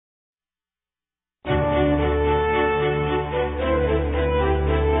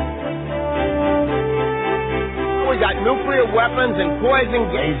weapons and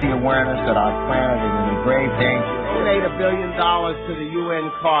poison gas. Raise the awareness that our planet is in grave danger. Donate $1 billion to the UN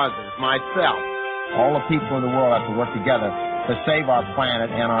causes, myself. All the people in the world have to work together to save our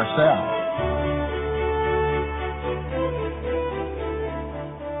planet and ourselves.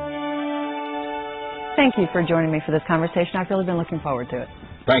 Thank you for joining me for this conversation. I've really been looking forward to it.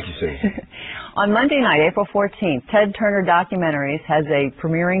 Thank you, Susan. On Monday night, April 14th, Ted Turner Documentaries has a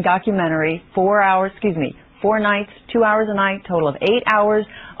premiering documentary, 4 nights, 2 hours a night, total of 8 hours,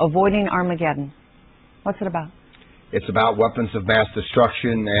 Avoiding Armageddon. What's it about? It's about weapons of mass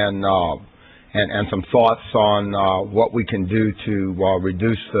destruction and some thoughts on what we can do to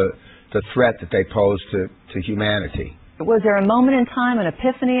reduce the threat that they pose to humanity. Was there a moment in time, an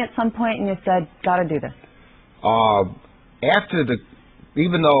epiphany at some point, and you said, got to do this?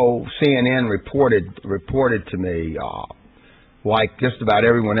 Even though CNN reported to me, like just about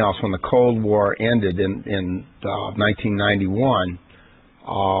everyone else, when the Cold War ended in 1991,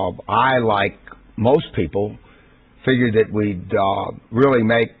 I, like most people, figured that we'd really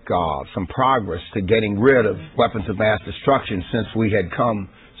make some progress to getting rid of weapons of mass destruction, since we had come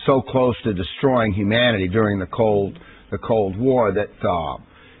so close to destroying humanity during the Cold War, that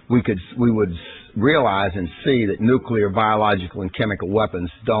we would realize and see that nuclear, biological, and chemical weapons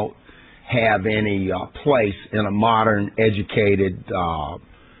don't have any place in a modern, educated,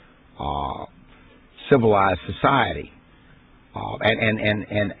 civilized society.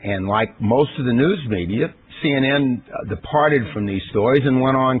 And like most of the news media, CNN departed from these stories and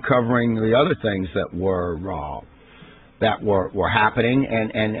went on covering the other things that were happening,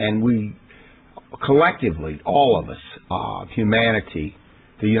 and we collectively, all of us, humanity,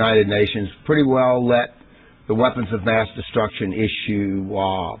 the United Nations, pretty well let the weapons of mass destruction issue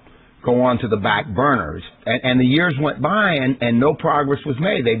go on to the back burners. And the years went by and no progress was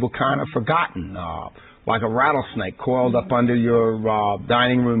made. They were kind of forgotten, like a rattlesnake coiled up under your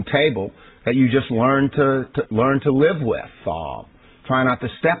dining room table that you just learn to live with. Try not to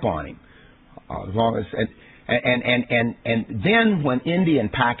step on him. As long as and then when India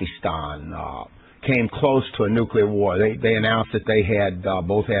and Pakistan came close to a nuclear war, they announced that they had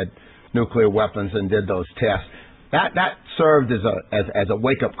both had nuclear weapons and did those tests. That served as a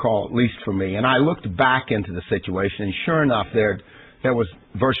wake-up call, at least for me. And I looked back into the situation, and sure enough, there was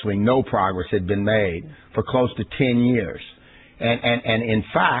virtually no progress had been made for close to 10 years. And in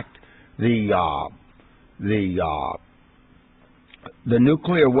fact, the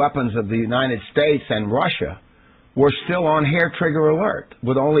nuclear weapons of the United States and Russia were still on hair-trigger alert,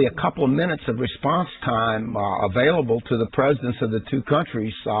 with only a couple of minutes of response time available to the presidents of the two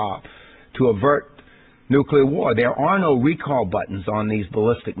countries to avert nuclear war. There are no recall buttons on these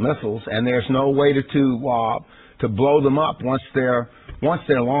ballistic missiles, and there's no way to blow them up once they're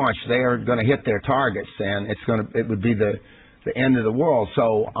launched. They are going to hit their targets, and it would be the end of the world.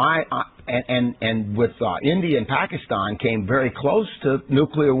 So and with India and Pakistan came very close to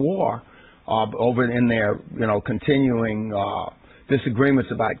nuclear war over in their continuing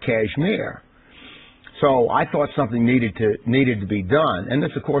disagreements about Kashmir. So I thought something needed to be done, and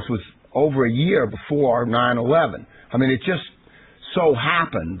this, of course, was over a year before 9/11. I mean, it just so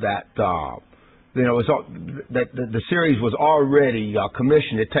happened that that the series was already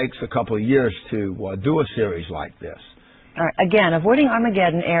commissioned. It takes a couple of years to do a series like this. All right. Again, Avoiding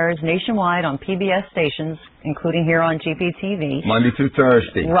Armageddon airs nationwide on PBS stations, including here on GPTV. Monday through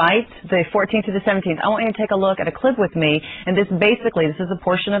Thursday. Right, the 14th to the 17th. I want you to take a look at a clip with me, and this is a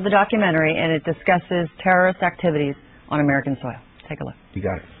portion of the documentary, and it discusses terrorist activities on American soil. Take a look. You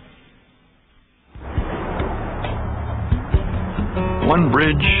got it. One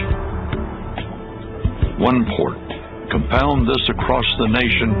bridge, one port. Compound this across the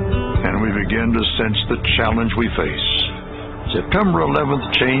nation, and we begin to sense the challenge we face. September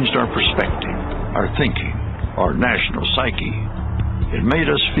 11th changed our perspective, our thinking, our national psyche. It made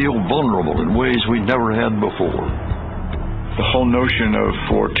us feel vulnerable in ways we never had before. The whole notion of,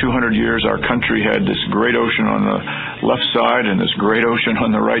 for 200 years, our country had this great ocean on the left side and this great ocean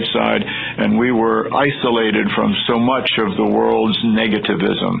on the right side, and we were isolated from so much of the world's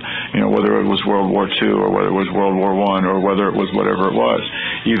negativism, whether it was World War II or whether it was World War I or whether it was whatever it was.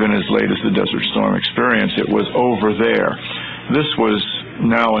 Even as late as the Desert Storm experience, it was over there. This was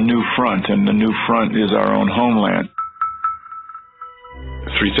now a new front, and the new front is our own homeland.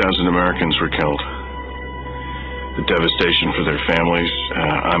 3,000 Americans were killed. The devastation for their families.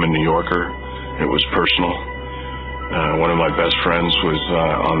 I'm a New Yorker. It was personal. One of my best friends was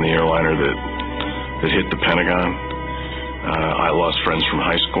on the airliner that hit the Pentagon. I lost friends from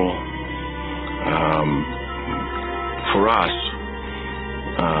high school. For us,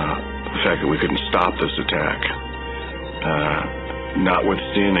 the fact that we couldn't stop this attack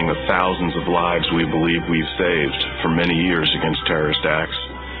notwithstanding the thousands of lives we believe we've saved for many years against terrorist acts,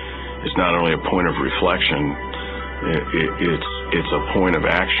 is not only a point of reflection, it's a point of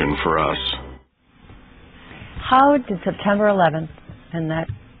action for us. How did September 11th and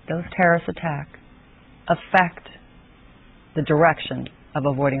those terrorist attacks affect the direction of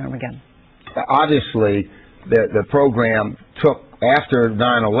avoiding Armageddon? Obviously, the program after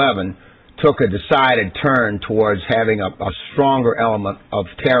 9/11, took a decided turn towards having a stronger element of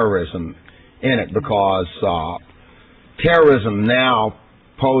terrorism in it, because terrorism now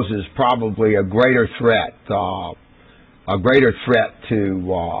poses probably a greater threat to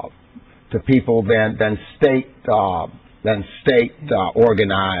people than state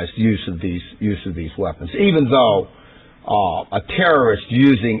organized use of these weapons. Even though a terrorist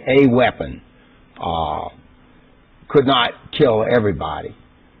using a weapon could not kill everybody.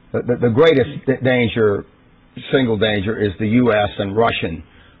 The greatest danger, single danger, is the U.S. and Russian,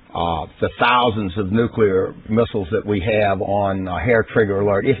 the thousands of nuclear missiles that we have on hair trigger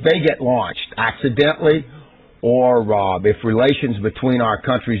alert. If they get launched accidentally, or if relations between our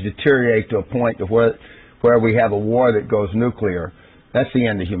countries deteriorate to a point of where we have a war that goes nuclear, that's the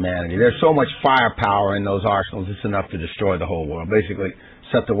end of humanity. There's so much firepower in those arsenals, it's enough to destroy the whole world, basically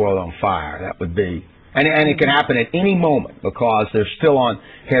set the world on fire. That would be... And it can happen at any moment, because they're still on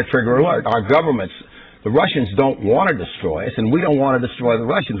hair trigger alert. Our governments, the Russians don't want to destroy us, and we don't want to destroy the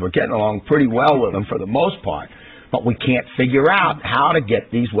Russians. We're getting along pretty well with them for the most part, but we can't figure out how to get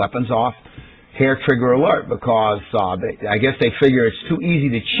these weapons off hair trigger alert, because I guess they figure it's too easy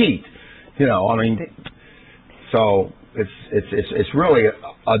to cheat. I mean, so it's really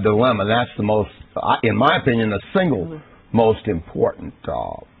a dilemma. That's the most, in my opinion, the single most important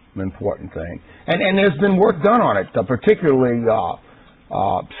thing. And there's been work done on it, particularly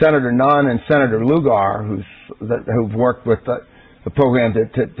Senator Nunn and Senator Lugar, who've worked with the program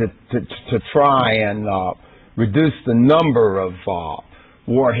to try and reduce the number of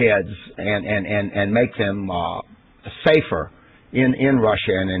warheads and make them safer in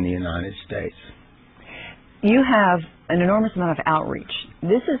Russia and in the United States. You have an enormous amount of outreach.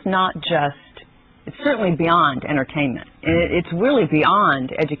 This is not just, it's certainly beyond entertainment. It's really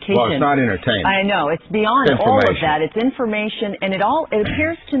beyond education. Well, it's not entertainment. I know. It's beyond all of that. It's information, and it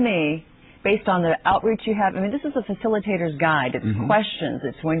appears to me, based on the outreach you have, I mean, this is a facilitator's guide. It's questions.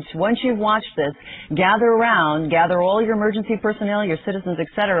 It's once you've watched this, gather all your emergency personnel, your citizens,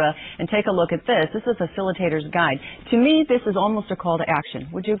 etc., and take a look at this. This is a facilitator's guide. To me, this is almost a call to action.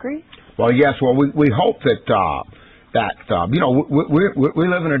 Would you agree? Well, yes. Well, we hope that we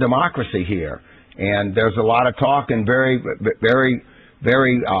live in a democracy here. And there's a lot of talk, and very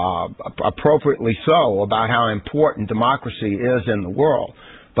appropriately so, about how important democracy is in the world.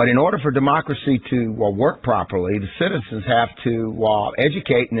 But in order for democracy to work properly, the citizens have to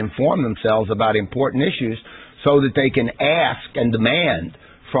educate and inform themselves about important issues, so that they can ask and demand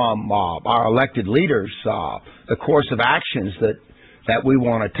from our elected leaders the course of actions that we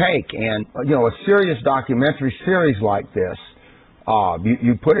want to take. And a serious documentary series like this,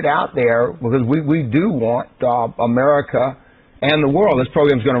 you put it out there, because we do want America and the world. This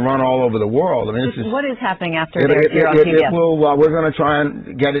program is going to run all over the world. I mean, what is happening after you're on PBS? We're going to try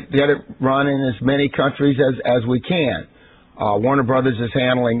and get it run in as many countries as we can. Warner Brothers is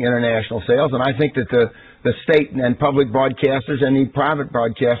handling international sales, and I think that the state and public broadcasters and the private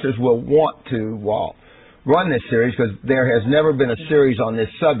broadcasters will want to run this series, because there has never been a series on this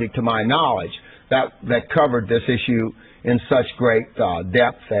subject, to my knowledge, that covered this issue in such great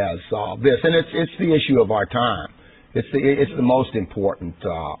depth as this. And it's the issue of our time. It's the most important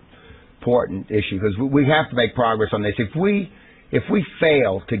issue, because we have to make progress on this. If we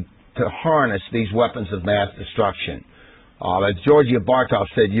fail to harness these weapons of mass destruction, as Georgia Bartov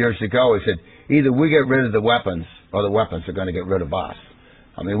said years ago, he said, either we get rid of the weapons, or the weapons are going to get rid of us.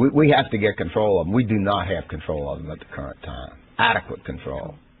 I mean, we have to get control of them. We do not have control of them at the current time. Adequate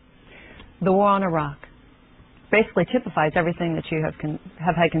control. The war on Iraq basically typifies everything that you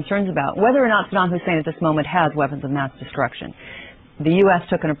have had concerns about. Whether or not Saddam Hussein at this moment has weapons of mass destruction, the U.S.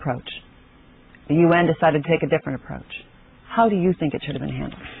 took an approach. The UN decided to take a different approach. How do you think it should have been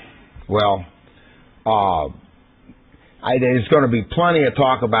handled? Well, there's going to be plenty of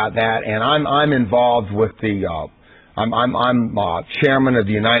talk about that, and I'm involved with the. I'm chairman of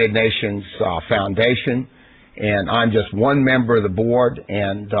the United Nations Foundation, and I'm just one member of the board,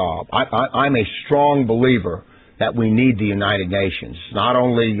 and I'm a strong believer that we need the United Nations, not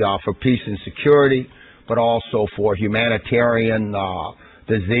only for peace and security, but also for humanitarian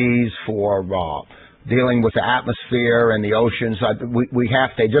disease, for dealing with the atmosphere and the oceans. We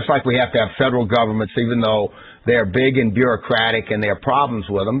have to, just like we have to have federal governments, even though they're big and bureaucratic and there are problems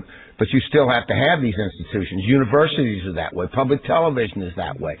with them, but you still have to have these institutions. Universities are that way. Public television is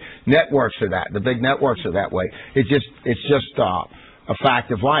that way. Networks are that. The big networks are that way. It's just a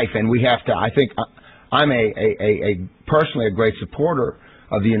fact of life, and we have to. I think I'm personally a great supporter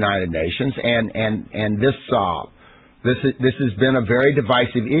of the United Nations, and this has been a very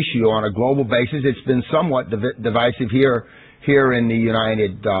divisive issue on a global basis. It's been somewhat divisive here in the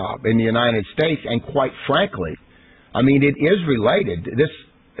United States, and quite frankly, I mean, it is related. This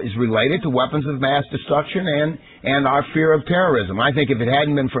is related to weapons of mass destruction and our fear of terrorism. I think if it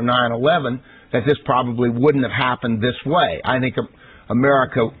hadn't been for 9/11, that this probably wouldn't have happened this way. I think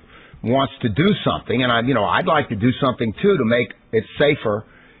America wants to do something, and I'd like to do something too to make it safer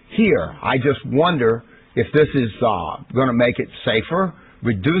here. I just wonder if this is going to make it safer,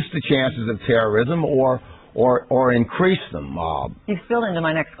 reduce the chances of terrorism, or increase them. You've spilled into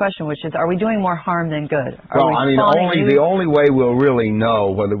my next question, which is, are we doing more harm than good? Well, I mean, the only way we'll really know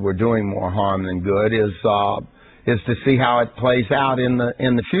whether we're doing more harm than good is to see how it plays out in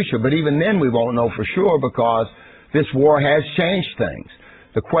the future. But even then, we won't know for sure, because this war has changed things.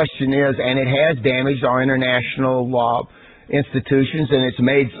 The question is, and it has damaged our international institutions, and it's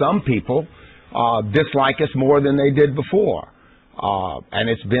made some people dislike us more than they did before. And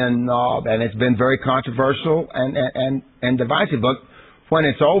it's been very controversial and divisive. But when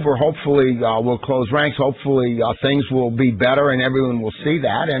it's over, hopefully we'll close ranks. Hopefully things will be better, and everyone will see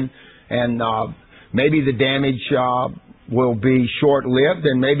that. And maybe the damage will be short-lived,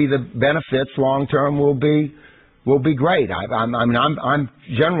 and maybe the benefits long-term will be great. I'm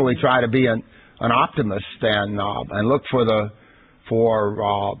generally try to be an optimist and look for the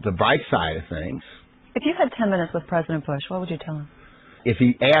bright side of things. If you had 10 minutes with President Bush, what would you tell him? If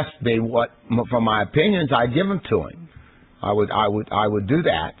he asked me for my opinions, I'd give them to him. I would do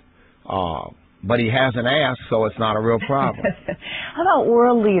that. But he hasn't asked, so it's not a real problem. How about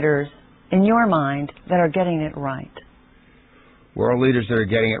world leaders, in your mind, that are getting it right? World leaders that are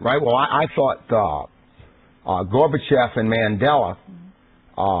getting it right? Well, I thought Gorbachev and Mandela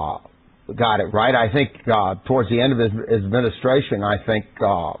got it right. I think towards the end of his administration, I think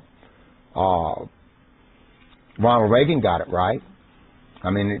Ronald Reagan got it right. I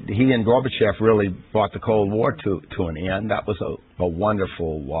mean, he and Gorbachev really brought the Cold War to an end. That was a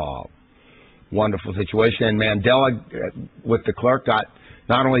wonderful situation. And Mandela, with de Klerk,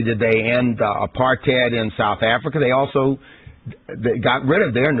 not only did they end apartheid in South Africa, they also got rid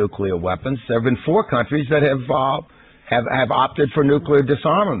of their nuclear weapons. There have been 4 countries that have opted for nuclear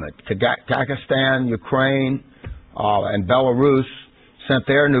disarmament. Kazakhstan, Ukraine, and Belarus sent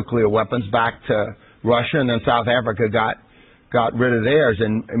their nuclear weapons back to Russia, and then South Africa got rid of theirs.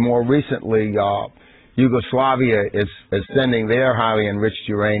 And more recently, Yugoslavia is sending their highly enriched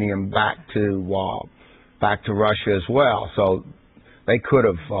uranium back to Russia as well. So they could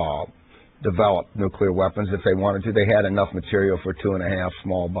have developed nuclear weapons if they wanted to. They had enough material for 2.5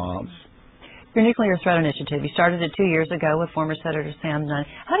 small bombs. Your Nuclear Threat Initiative, you started it 2 years ago with former Senator Sam Nunn.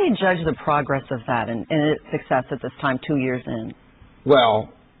 How do you judge the progress of that and its success at this time, 2 years in? Well,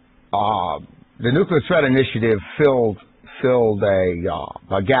 the Nuclear Threat Initiative filled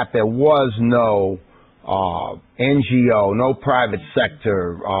a gap. There was no NGO, no private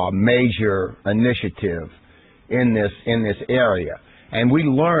sector major initiative in this area. And we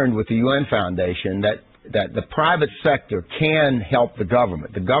learned with the UN Foundation that the private sector can help the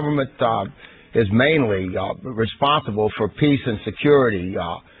government. The government is mainly responsible for peace and security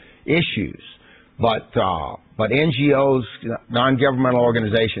issues, but NGOs, non-governmental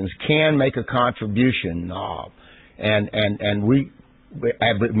organizations, can make a contribution, and we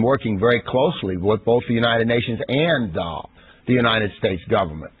have been working very closely with both the United Nations and the United States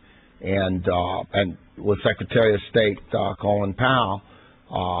government, and with Secretary of State Colin Powell,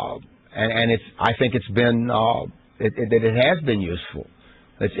 and I think it's been it has been useful.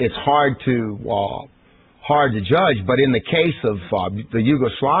 It's hard to judge, but in the case of the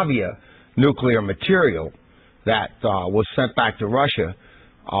Yugoslavia nuclear material that was sent back to Russia,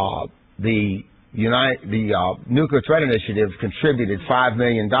 the Nuclear Threat Initiative contributed $5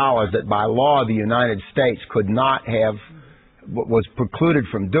 million that by law the United States could not have, was precluded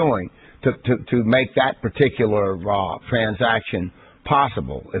from doing, to make that particular transaction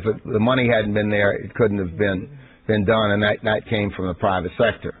possible. If the money hadn't been there, it couldn't have been done, and that came from the private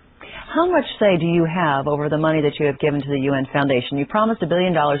sector. How much say do you have over the money that you have given to the UN Foundation? You promised $1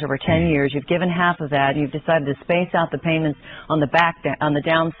 billion over 10 years. You've given half of that. You've decided to space out the payments on the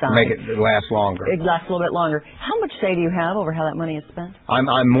downside. Make it last longer. It lasts a little bit longer. How much say do you have over how that money is spent?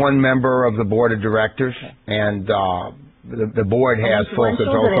 I'm one member of the board of directors, and the board has full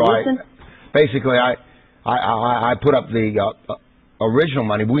control. So basically, I put up the original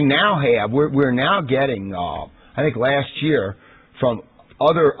money. We now have we're now getting I think last year from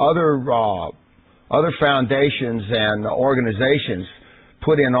other foundations and organizations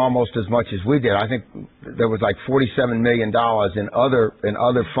put in almost as much as we did. I think there was like $47 million in other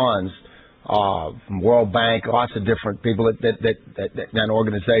funds, from World Bank, lots of different people and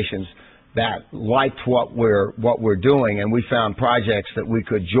organizations that liked what we're doing, and we found projects that we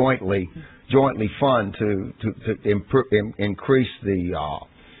could jointly fund to increase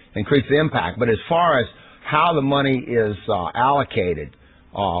the impact. But as far as how the money is allocated,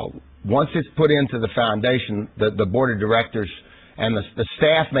 once it's put into the foundation, the board of directors and the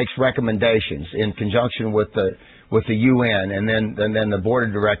staff makes recommendations in conjunction with the UN, and then the board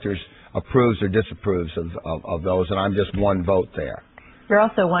of directors approves or disapproves of those, and I'm just one vote there. You're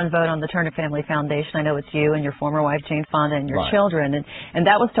also one vote on the Turner Family Foundation. I know it's you and your former wife, Jane Fonda, and your right. children. And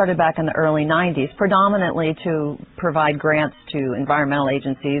that was started back in the early 90s, predominantly to provide grants to environmental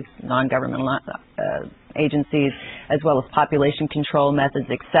agencies, non-governmental agencies, as well as population control methods,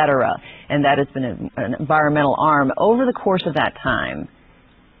 et cetera. And that has been an environmental arm. Over the course of that time,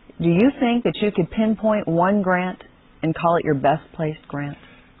 do you think that you could pinpoint one grant and call it your best-placed grant?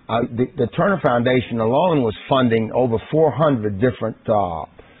 The Turner Foundation alone was funding over 400 different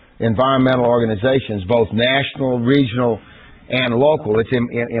environmental organizations, both national, regional, and local. It's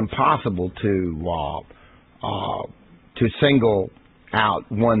impossible to single out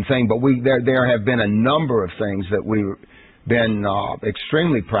one thing, but there have been a number of things that we've been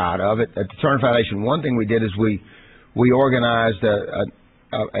extremely proud of. At the Turner Foundation, one thing we did is we organized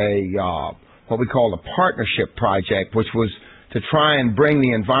what we called a partnership project, which was to try and bring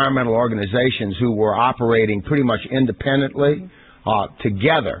the environmental organizations who were operating pretty much independently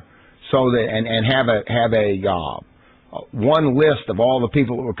together, so that and have one list of all the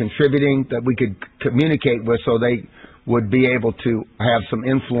people that were contributing that we could communicate with, so they would be able to have some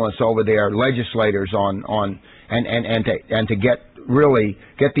influence over their legislators and to get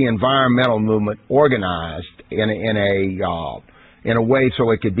the environmental movement organized in a way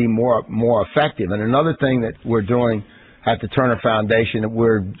so it could be more effective. And another thing that we're doing at the Turner Foundation,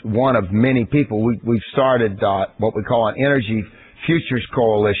 we're one of many people. We've started what we call an Energy Futures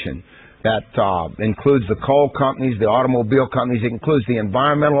Coalition that includes the coal companies, the automobile companies. It includes the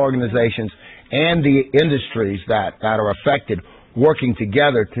environmental organizations and the industries that are affected, working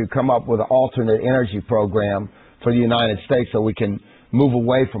together to come up with an alternate energy program for the United States so we can move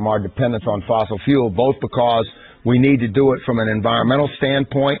away from our dependence on fossil fuel, both because we need to do it from an environmental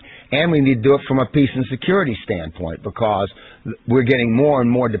standpoint, and we need to do it from a peace and security standpoint, because we're getting more and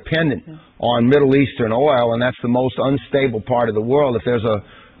more dependent on Middle Eastern oil, and that's the most unstable part of the world. If there's a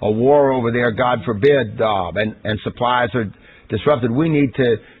war over there, God forbid, and supplies are disrupted, we need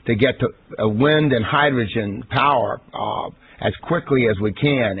to get to wind and hydrogen power as quickly as we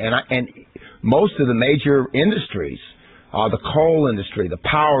can. And most of the major industries, the coal industry, the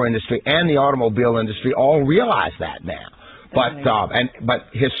power industry, and the automobile industry all realize that now. But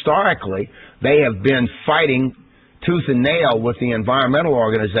historically, they have been fighting tooth and nail with the environmental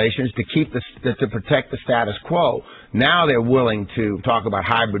organizations to protect the status quo. Now they're willing to talk about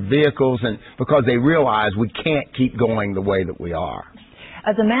hybrid vehicles, and because they realize we can't keep going the way that we are.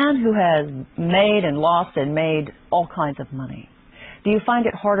 As a man who has made and lost and made all kinds of money, do you find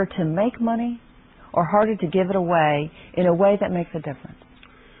it harder to make money or harder to give it away in a way that makes a difference?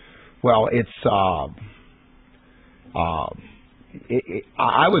 Well,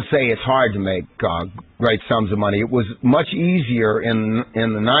 I would say it's hard to make great sums of money. It was much easier in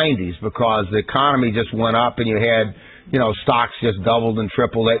the 90s because the economy just went up, and you had, stocks just doubled and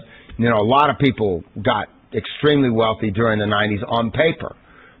tripled it. A lot of people got extremely wealthy during the 90s on paper,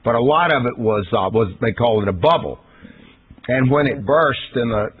 but a lot of it was they called it a bubble. And when it burst in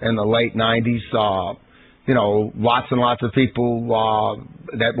the late 90s, lots and lots of people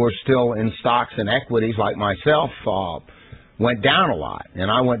that were still in stocks and equities, like myself, went down a lot.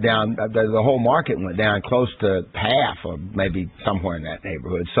 And I went down, the whole market went down close to half, or maybe somewhere in that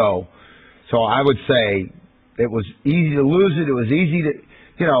neighborhood. So I would say it was easy to lose it. It was easy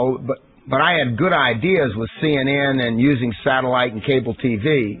to, but I had good ideas with CNN and using satellite and cable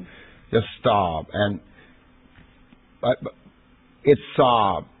TV. It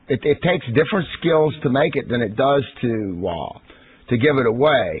takes different skills to make it than it does to give it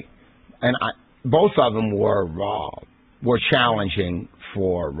away. And both of them were challenging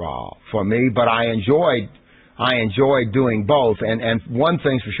for me, but I enjoyed doing both. And one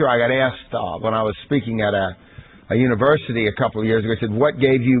thing's for sure, I got asked when I was speaking at a university a couple of years ago. Said, "What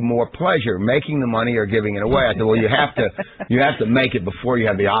gave you more pleasure, making the money or giving it away?" I said, "Well, you have to make it before you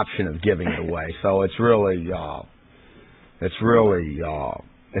have the option of giving it away." So it's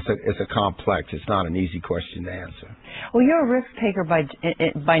a complex. It's not an easy question to answer. Well, you're a risk taker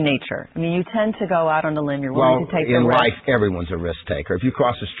by nature. I mean, you tend to go out on a limb. You're willing to take the risk. Well, in life, everyone's a risk taker. If you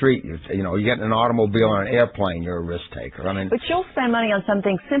cross the street, you get in an automobile or an airplane, you're a risk taker. I mean, but you'll spend money on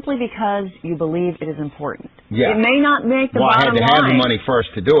something simply because you believe it is important. Yeah. It may not make the bottom line. I had to have the money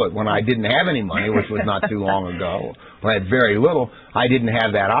first to do it. When I didn't have any money, which was not too long ago, when I had very little, I didn't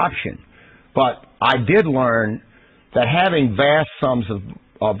have that option. But I did learn that having vast sums of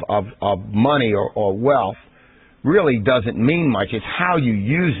money or wealth really doesn't mean much. It's how you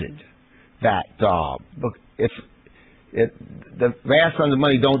use it that the vast sums of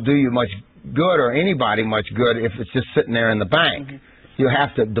money don't do you much good or anybody much good if it's just sitting there in the bank. Mm-hmm. You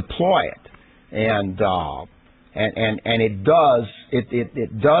have to deploy it, and it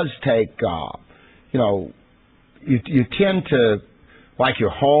does take you tend to, like your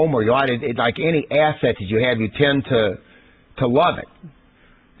home or like any asset that you have, you tend to love it.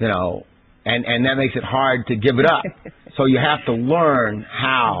 And that makes it hard to give it up. So you have to learn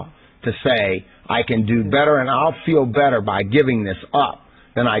how to say, I can do better and I'll feel better by giving this up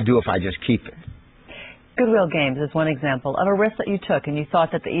than I do if I just keep it. Goodwill Games is one example of a risk that you took, and you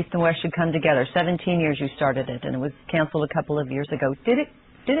thought that the East and West should come together. 17 years you started it, and it was canceled a couple of years ago. Did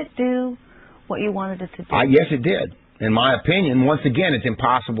it do what you wanted it to do? Yes, it did. In my opinion, once again, it's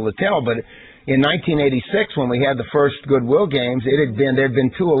impossible to tell, but in 1986, when we had the first Goodwill Games, there had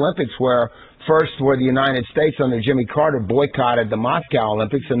been two Olympics where the United States under Jimmy Carter boycotted the Moscow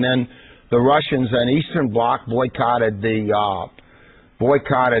Olympics, and then the Russians and Eastern Bloc boycotted the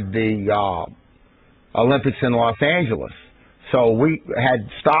Olympics in Los Angeles. So we had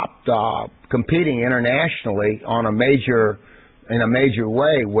stopped competing internationally in a major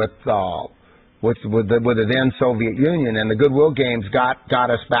way with the then Soviet Union, and the Goodwill Games got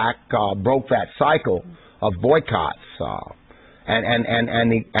us back, broke that cycle of boycotts,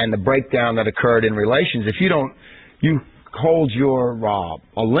 and the breakdown that occurred in relations. If you hold your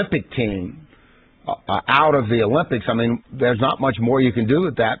Olympic team out of the Olympics, I mean, there's not much more you can do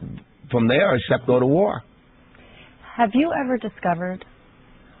with that from there except go to war. Have you ever discovered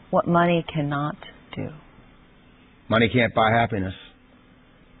what money cannot do? Money can't buy happiness.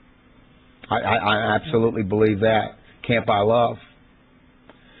 I absolutely believe that. Can't buy love.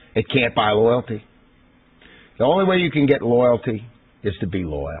 It can't buy loyalty. The only way you can get loyalty is to be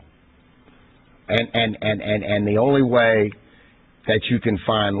loyal. And the only way that you can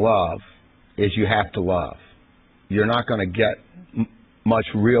find love is you have to love. You're not going to get much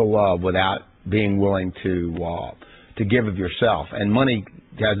real love without being willing to give of yourself. And money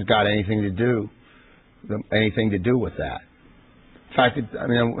hasn't got anything to do with that. In fact,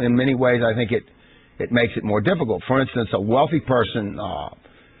 in many ways, I think it makes it more difficult. For instance, a wealthy person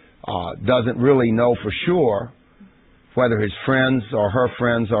doesn't really know for sure whether his friends or her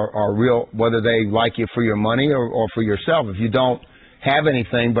friends are real, whether they like you for your money or for yourself. If you don't have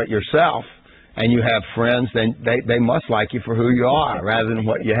anything but yourself and you have friends, then they must like you for who you are rather than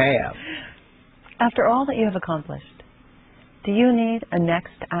what you have. After all that you have accomplished, do you need a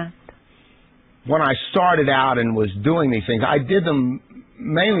next act? When I started out and was doing these things, I did them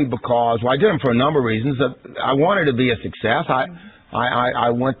mainly because, I did them for a number of reasons. I wanted to be a success. I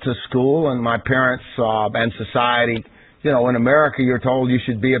went to school, and my parents and society, in America, you're told you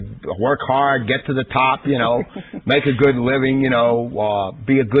should work hard, get to the top, make a good living,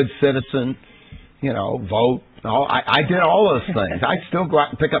 be a good citizen, vote. I did all those things. I still go out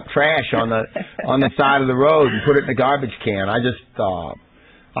and pick up trash on the side of the road and put it in the garbage can.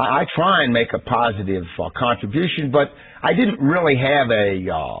 I try and make a positive contribution, but I didn't really have a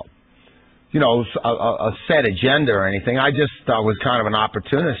set agenda or anything. I just was kind of an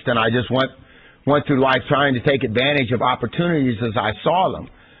opportunist, and I just went through life trying to take advantage of opportunities as I saw them.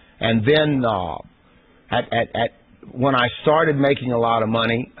 And then when I started making a lot of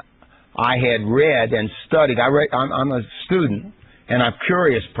money, I had read and studied. I'm a student, and I'm a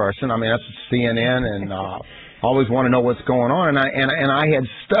curious person. I mean, that's CNN and. Always want to know what's going on, and I had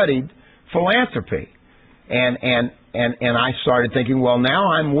studied philanthropy, and I started thinking, well,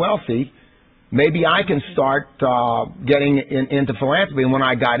 now I'm wealthy, maybe I can start getting into philanthropy. And when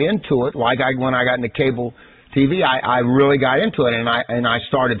I got into it, when I got into cable TV, I really got into it, and I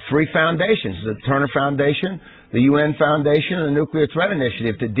started 3 foundations: the Turner Foundation, the UN Foundation, and the Nuclear Threat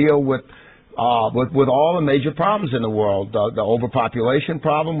Initiative, to deal with all the major problems in the world, the overpopulation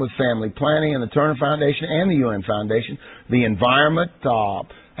problem with family planning and the Turner Foundation and the UN Foundation, the environment,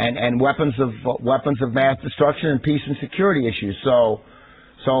 and weapons of mass destruction and peace and security issues.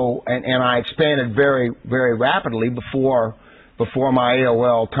 And I expanded very, very rapidly before my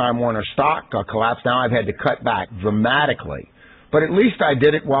AOL Time Warner stock collapsed. Now I've had to cut back dramatically, but at least I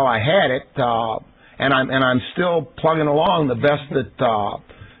did it while I had it, and I'm still plugging along the best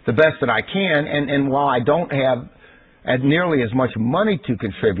that I can. And while I don't have nearly as much money to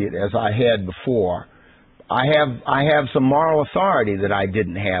contribute as I had before, I have some moral authority that I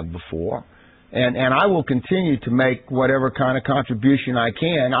didn't have before. And I will continue to make whatever kind of contribution I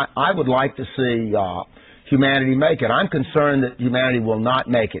can. I would like to see humanity make it. I'm concerned that humanity will not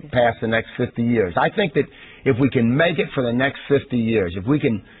make it past the next 50 years. I think that if we can make it for the next 50 years, if we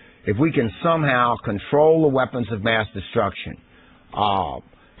can somehow control the weapons of mass destruction,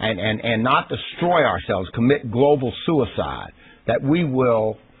 and not destroy ourselves, commit global suicide, that we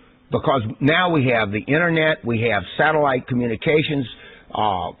will, because now we have the internet, we have satellite communications.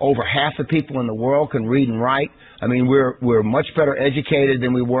 Over half the people in the world can read and write. I mean, we're much better educated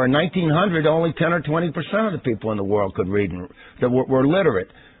than we were in 1900. Only 10 or 20% of the people in the world could read and that were literate.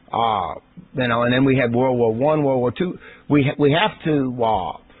 And then we had World War I, World War II. We have to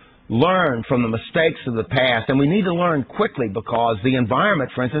learn from the mistakes of the past, and we need to learn quickly because the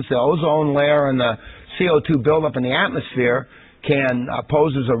environment, for instance, the ozone layer and the CO2 buildup in the atmosphere can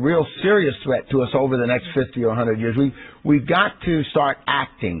poses a real serious threat to us over the next 50 or 100 years. We've got to start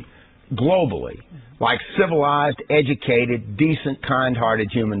acting globally like civilized, educated, decent, kind-hearted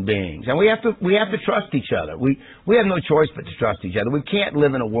human beings. And we have to trust each other. We have no choice but to trust each other. We can't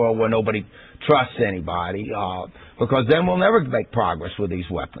live in a world where nobody trusts anybody because then we'll never make progress with these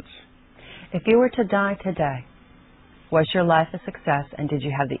weapons. If you were to die today, was your life a success, and did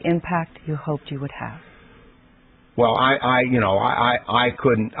you have the impact you hoped you would have? Well, I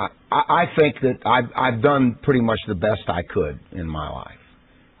couldn't. I think that I've done pretty much the best I could in my life,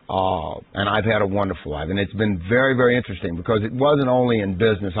 and I've had a wonderful life, and it's been very, very interesting because it wasn't only in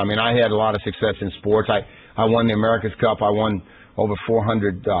business. I mean, I had a lot of success in sports. I won the America's Cup. I won over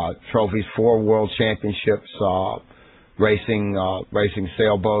 400 trophies, 4 world championships, racing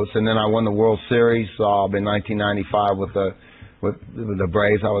sailboats, and then I won the World Series in 1995 with the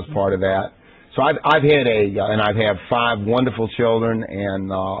Braves. I was part of that. So I've had 5 wonderful children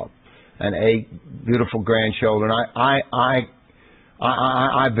and 8 beautiful grandchildren.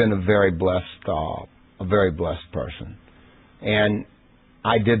 I've been a very blessed person, and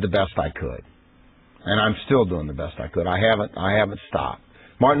I did the best I could, and I'm still doing the best I could. I haven't stopped.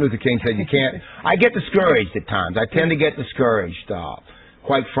 Martin Luther King said, "You can't." I get discouraged at times. I tend to get discouraged.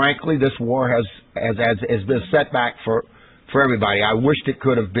 Quite frankly, this war has been a setback for everybody. I wished it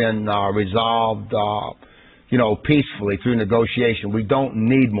could have been resolved, peacefully through negotiation. We don't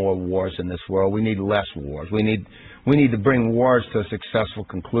need more wars in this world. We need less wars. We need to bring wars to a successful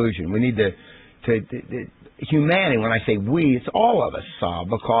conclusion. We need to humanity. When I say we, it's all of us,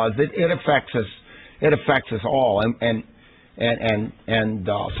 because it affects us. It affects us all.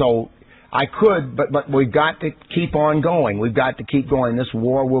 So I could, but we've got to keep on going. We've got to keep going. This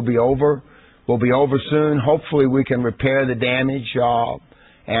war will be over. Will be over soon. Hopefully, we can repair the damage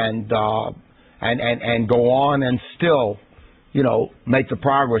and go on and still, make the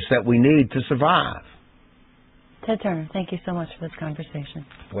progress that we need to survive. Ted Turner, thank you so much for this conversation.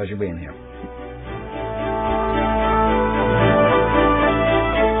 Pleasure being here.